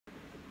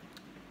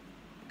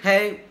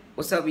Hey,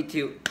 what's up with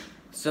you?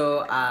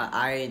 So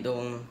I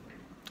don't.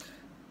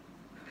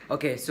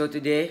 Okay, so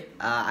today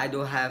I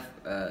don't have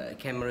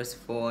camera's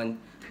phone,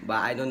 but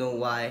I don't know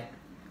why.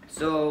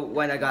 So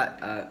when I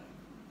got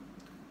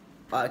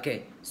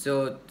okay,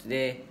 so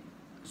today,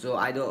 so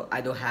I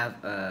don't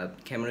have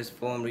camera's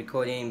phone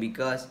recording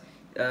because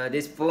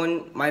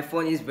my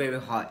phone is very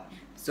hot.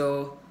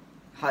 So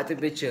hot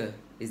temperature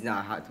is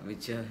not hot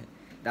temperature.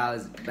 That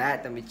was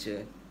bad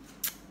temperature.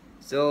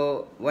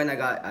 So when I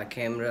got a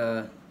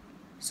camera,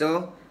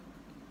 so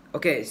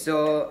okay,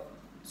 so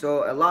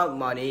a lot of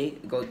money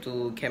go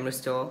to camera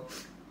store.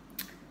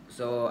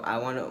 So I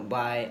want to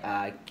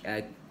buy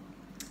a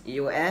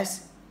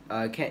EOS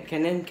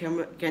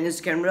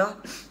Canon's camera,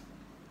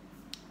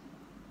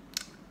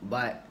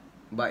 but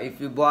if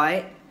you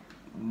buy,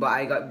 but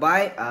I got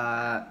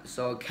buy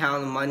so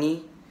count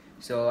money,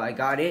 so I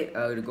got it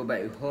to go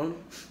back home,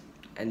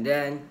 and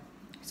then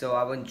so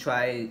I want to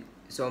try.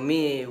 So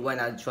me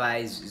when I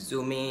try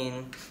zoom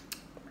in,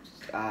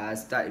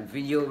 start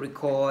video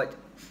record,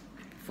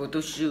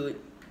 photo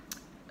shoot.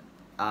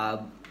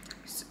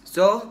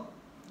 So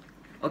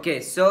okay,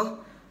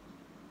 so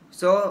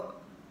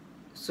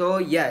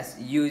yes,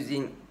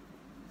 using.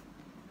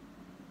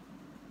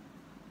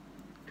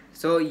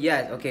 So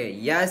yes, okay,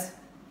 yes,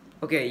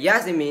 okay,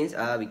 yes. It means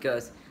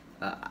because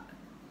uh,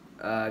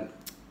 uh,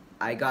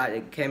 I got a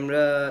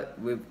camera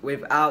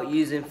without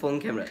using phone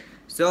camera.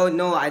 So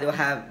no, I don't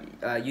have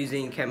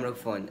using camera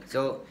phone.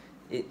 So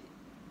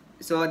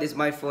this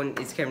my phone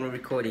is camera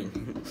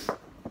recording.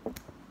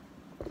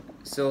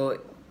 So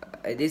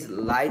this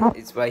light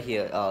is right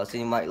here.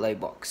 Cinematic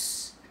light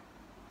box.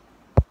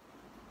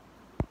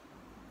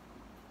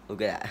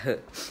 Look at that.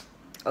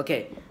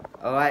 Okay,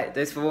 all right.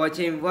 Thanks for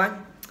watching,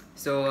 everyone.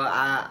 So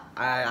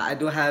I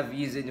don't have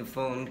using the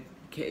phone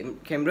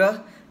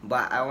camera,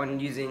 but I want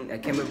using a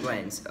camera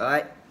brands.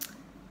 All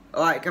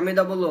right. Comment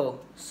down below.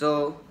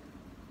 So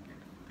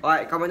all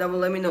right, comment down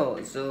below. Let me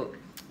know.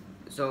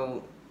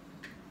 So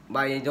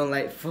but you don't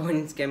like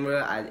phone's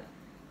camera.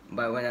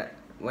 But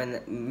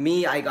when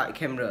me I got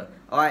camera.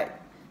 All right.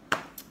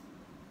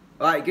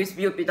 Give this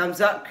video a thumbs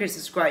up. Click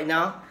subscribe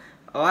now.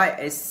 All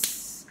right.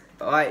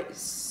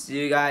 See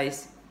you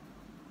guys.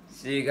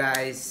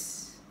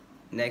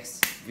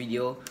 Next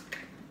video.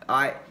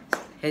 All right.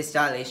 Hey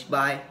stylish.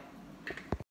 Bye.